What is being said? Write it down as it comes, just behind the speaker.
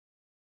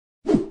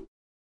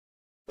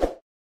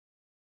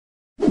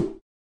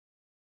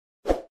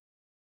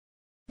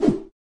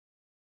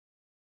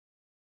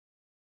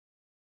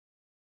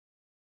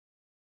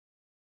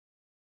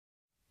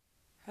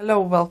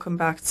Hello, welcome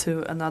back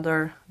to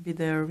another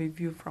video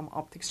review from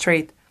Optics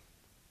Trade.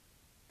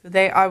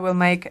 Today I will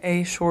make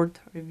a short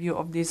review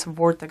of these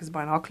Vortex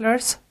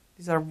binoculars.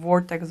 These are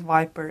Vortex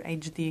Viper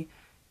HD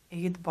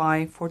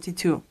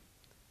 8x42.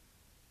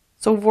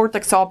 So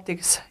Vortex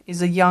Optics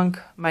is a young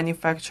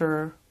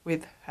manufacturer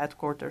with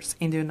headquarters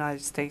in the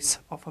United States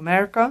of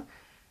America.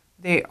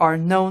 They are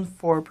known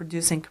for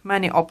producing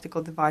many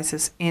optical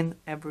devices in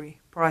every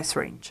price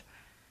range.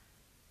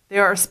 They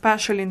are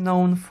especially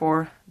known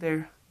for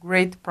their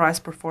great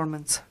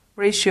price-performance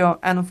ratio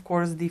and of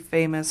course the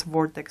famous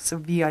Vortex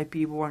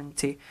VIP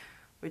warranty,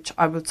 which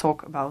I will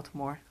talk about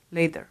more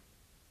later.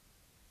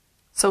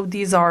 So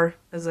these are,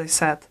 as I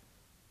said,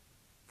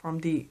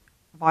 from the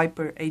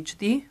Viper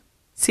HD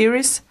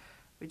series,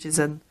 which is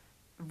an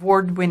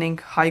award-winning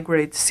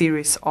high-grade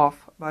series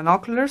of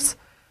binoculars.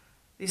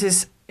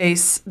 This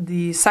is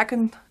the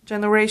second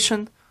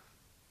generation,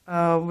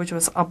 which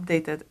was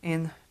updated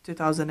in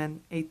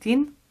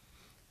 2018.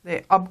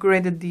 They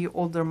upgraded the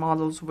older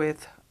models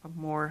with a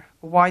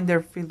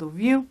wider field of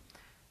view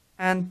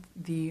and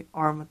the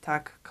arm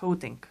attack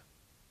coating.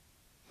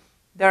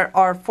 There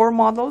are 4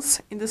 models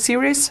in the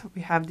series.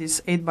 We have this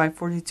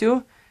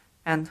 8x42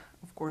 and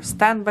of course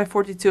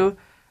 10x42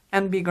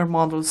 and bigger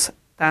models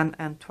 10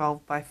 and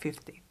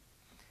 12x50.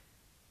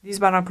 These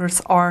binoculars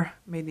are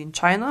made in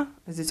China,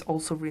 as is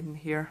also written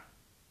here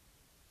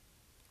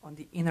on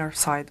the inner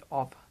side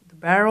of the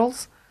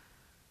barrels.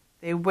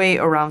 They weigh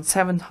around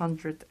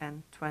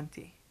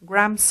 720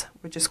 grams,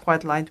 which is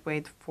quite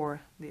lightweight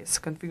for this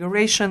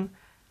configuration.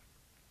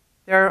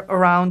 They're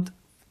around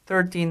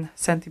 13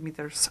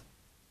 centimeters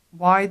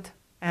wide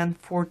and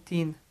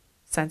 14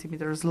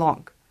 centimeters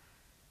long.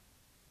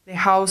 They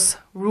house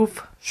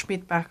roof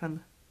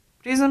Schmidt-Becken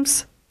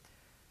prisms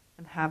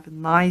and have a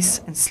nice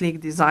and sleek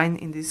design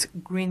in this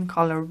green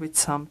color with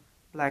some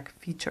black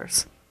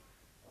features.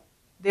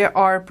 They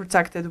are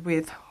protected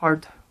with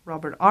hard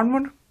rubber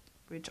armor,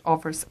 which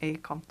offers a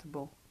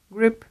comfortable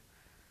grip.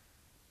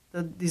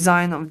 The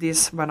design of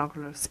these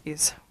binoculars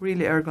is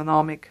really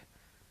ergonomic.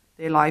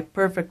 They lie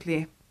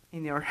perfectly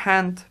in your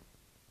hand.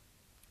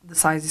 The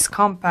size is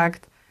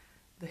compact.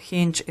 The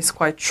hinge is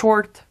quite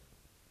short.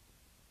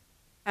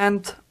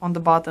 And on the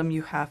bottom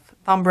you have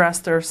thumb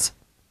resters.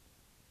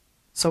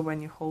 So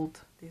when you hold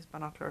these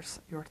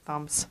binoculars, your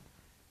thumbs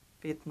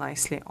fit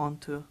nicely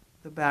onto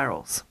the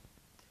barrels.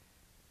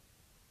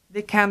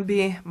 They can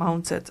be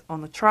mounted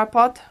on a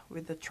tripod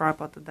with the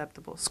tripod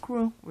adaptable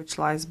screw, which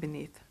lies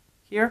beneath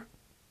here.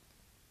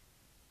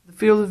 The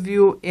field of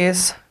view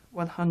is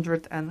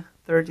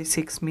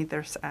 136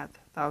 meters at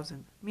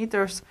 1000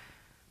 meters,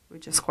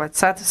 which is quite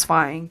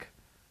satisfying.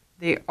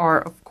 They are,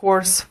 of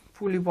course,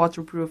 fully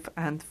waterproof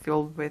and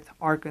filled with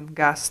argon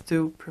gas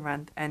to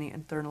prevent any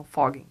internal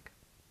fogging.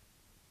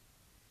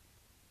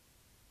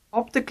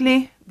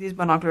 Optically, these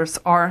binoculars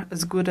are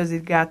as good as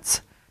it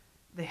gets.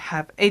 They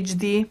have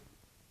HD,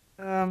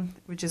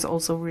 which is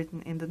also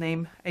written in the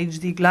name,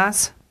 HD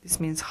glass.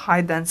 This means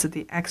high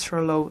density, extra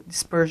low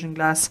dispersion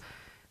glass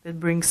that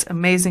brings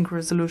amazing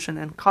resolution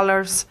and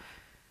colors.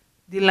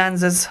 The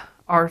lenses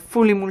are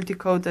fully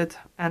multi-coated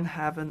and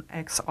have an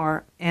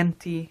XR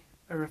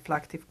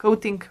anti-reflective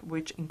coating,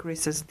 which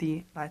increases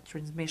the light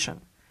transmission.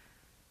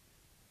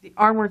 The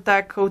armor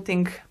tag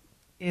coating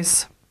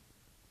is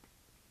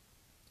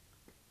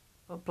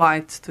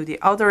applied to the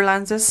outer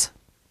lenses.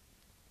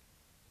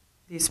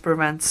 This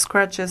prevents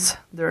scratches,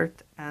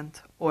 dirt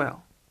and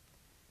oil.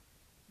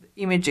 The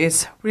image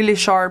is really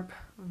sharp,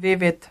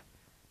 vivid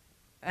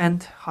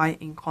and high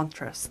in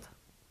contrast.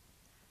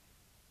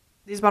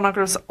 These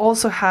binoculars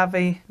also have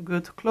a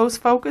good close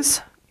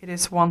focus. It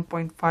is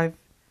 1.5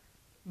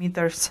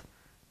 meters,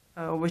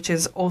 which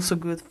is also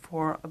good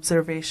for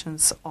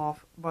observations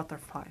of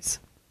butterflies.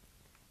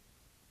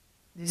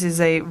 This is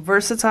a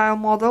versatile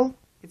model.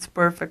 It's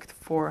perfect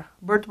for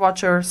bird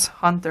watchers,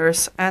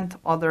 hunters and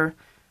other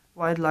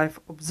wildlife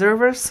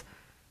observers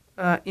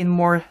in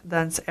more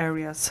dense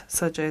areas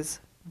such as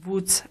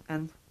woods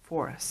and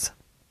forests.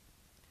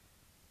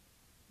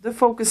 The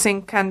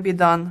focusing can be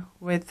done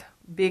with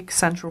big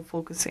central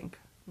focusing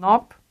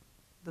knob.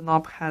 The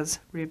knob has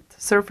ribbed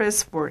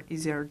surface for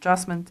easier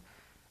adjustment,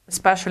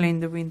 especially in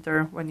the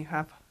winter when you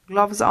have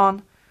gloves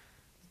on.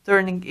 The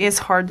turning is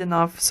hard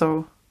enough,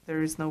 so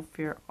there is no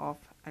fear of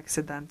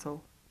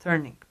accidental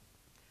turning.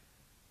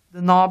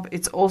 The knob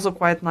is also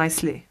quite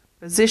nicely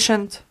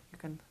positioned. You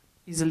can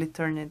easily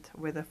turn it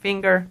with a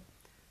finger.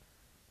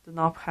 The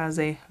knob has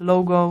a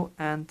logo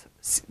and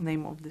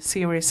name of the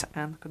series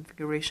and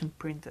configuration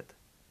printed.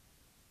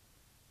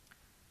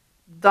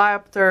 The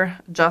diopter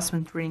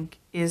adjustment ring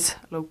is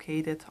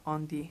located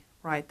on the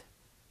right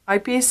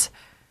eyepiece.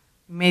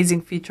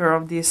 Amazing feature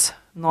of this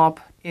knob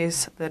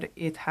is that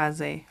it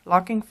has a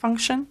locking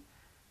function.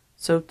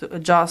 So to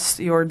adjust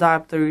your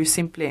diopter, you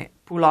simply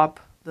pull up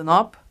the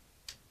knob,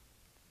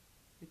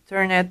 you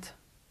turn it,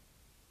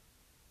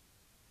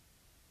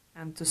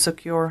 and to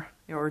secure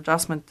your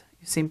adjustment,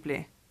 you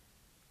simply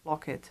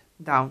lock it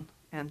down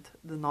and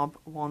the knob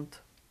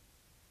won't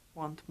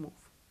move.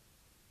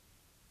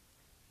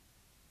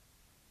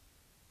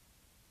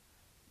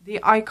 The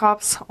eye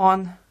cups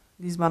on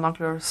these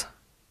binoculars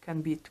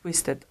can be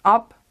twisted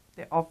up.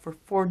 They offer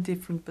 4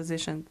 different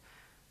positions.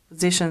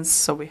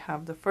 So we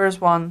have the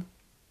first one,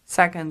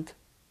 second,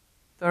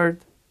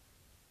 third,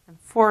 and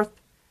fourth.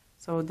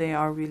 So they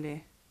are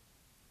really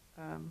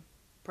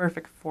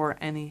perfect for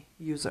any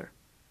user.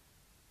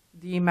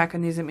 The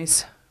mechanism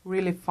is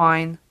really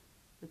fine.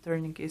 The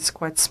turning is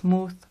quite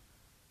smooth.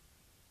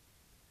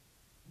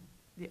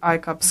 The eye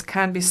cups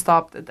can be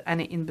stopped at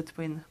any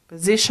in-between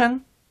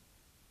position.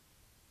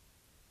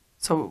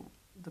 So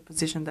the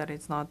position that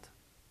it's not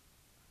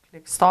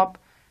click stop,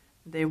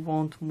 they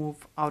won't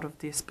move out of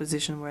this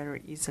position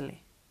very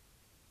easily.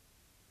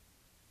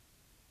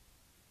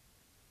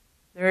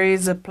 There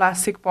is a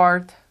plastic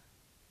part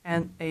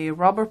and a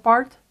rubber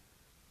part.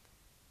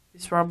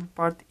 This rubber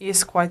part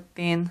is quite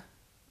thin.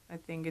 I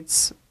think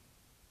it's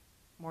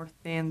more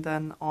thin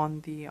than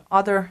on the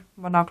other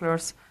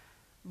binoculars,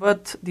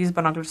 but these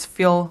binoculars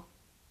feel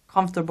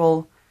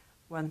comfortable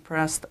when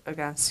pressed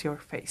against your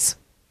face.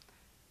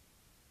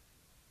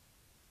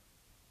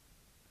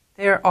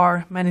 There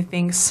are many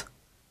things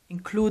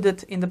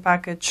included in the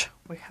package.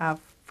 We have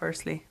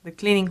firstly the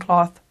cleaning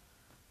cloth,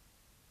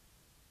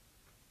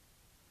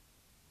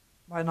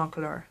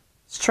 binocular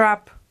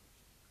strap.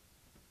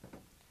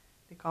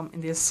 They come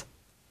in this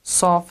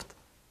soft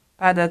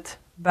padded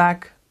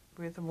bag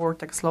with a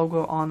Vortex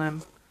logo on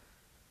them,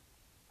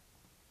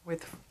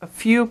 with a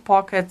few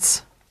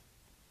pockets.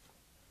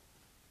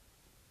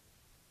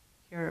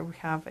 Here we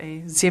have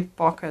a zip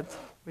pocket,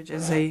 which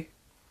is a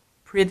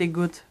pretty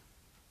good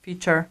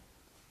feature.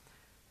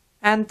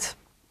 And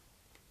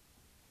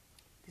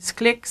these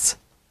clips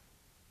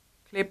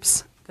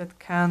that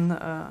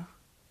can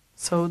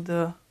sew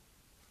the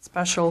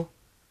special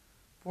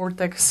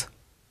Vortex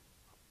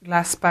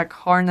glass pack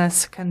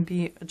harness can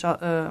be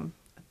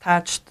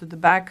attached to the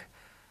bag,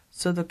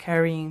 so the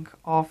carrying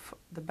of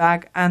the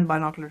bag and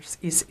binoculars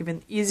is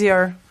even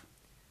easier.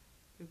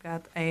 You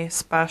get a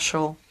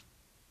special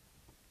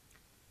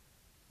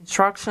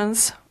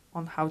instructions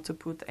on how to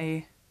put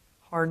a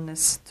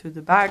harness to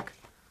the bag.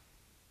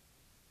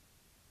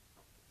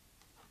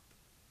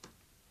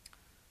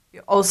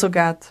 You also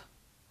get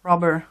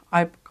rubber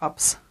eye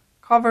cups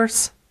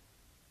covers,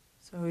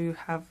 so you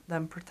have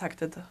them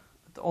protected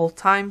at all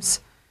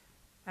times,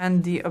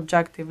 and the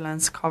objective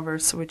lens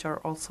covers, which are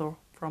also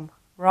from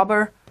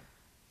rubber.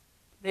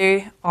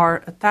 They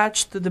are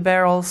attached to the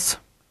barrels,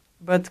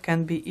 but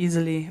can be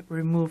easily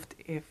removed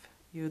if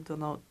you do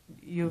not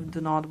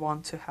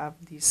want to have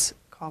these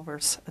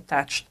covers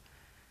attached.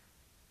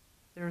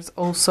 There's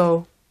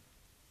also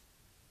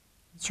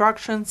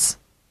instructions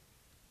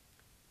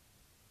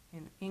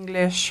in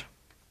English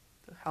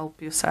to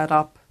help you set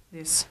up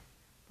these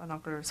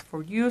binoculars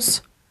for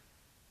use,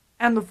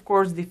 and of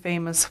course the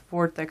famous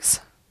Vortex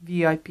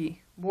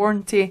VIP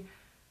warranty,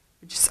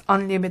 which is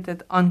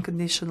unlimited,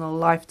 unconditional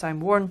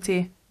lifetime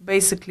warranty.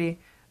 Basically,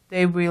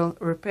 they will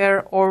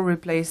repair or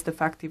replace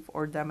defective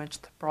or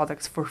damaged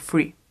products for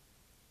free.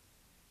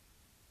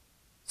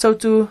 So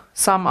to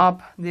sum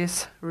up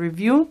this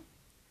review,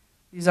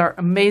 these are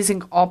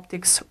amazing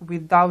optics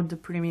without the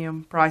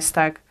premium price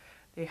tag.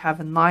 They have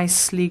a nice,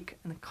 sleek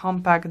and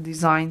compact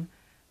design.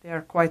 They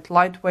are quite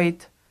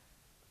lightweight.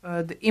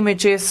 The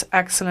image is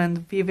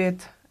excellent,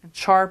 vivid and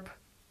sharp.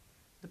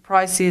 The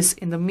price is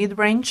in the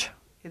mid-range.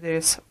 It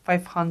is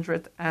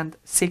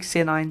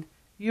 569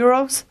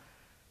 euros.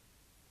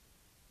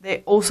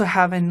 They also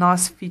have a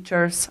nice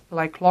features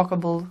like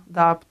lockable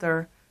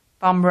adapter,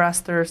 thumb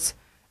resters,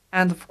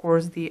 and of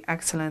course the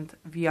excellent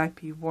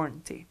VIP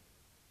warranty.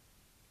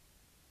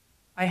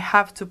 I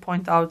have to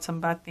point out some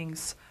bad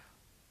things,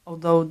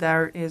 although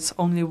there is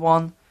only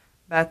one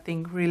bad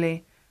thing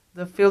really.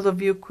 The field of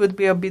view could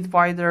be a bit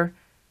wider.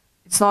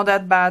 It's not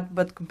that bad,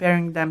 but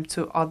comparing them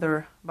to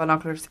other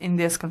binoculars in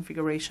this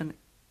configuration,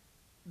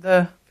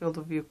 the field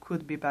of view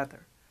could be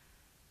better.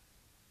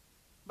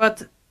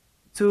 But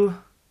to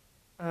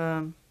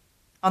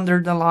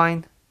under the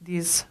line,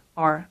 these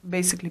are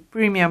basically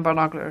premium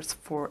binoculars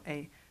for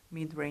a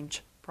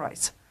mid-range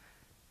price.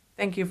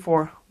 Thank you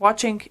for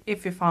watching.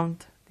 If you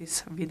found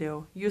this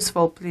video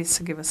useful, please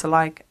give us a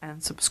like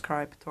and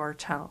subscribe to our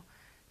channel.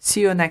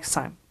 See you next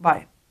time.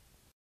 Bye.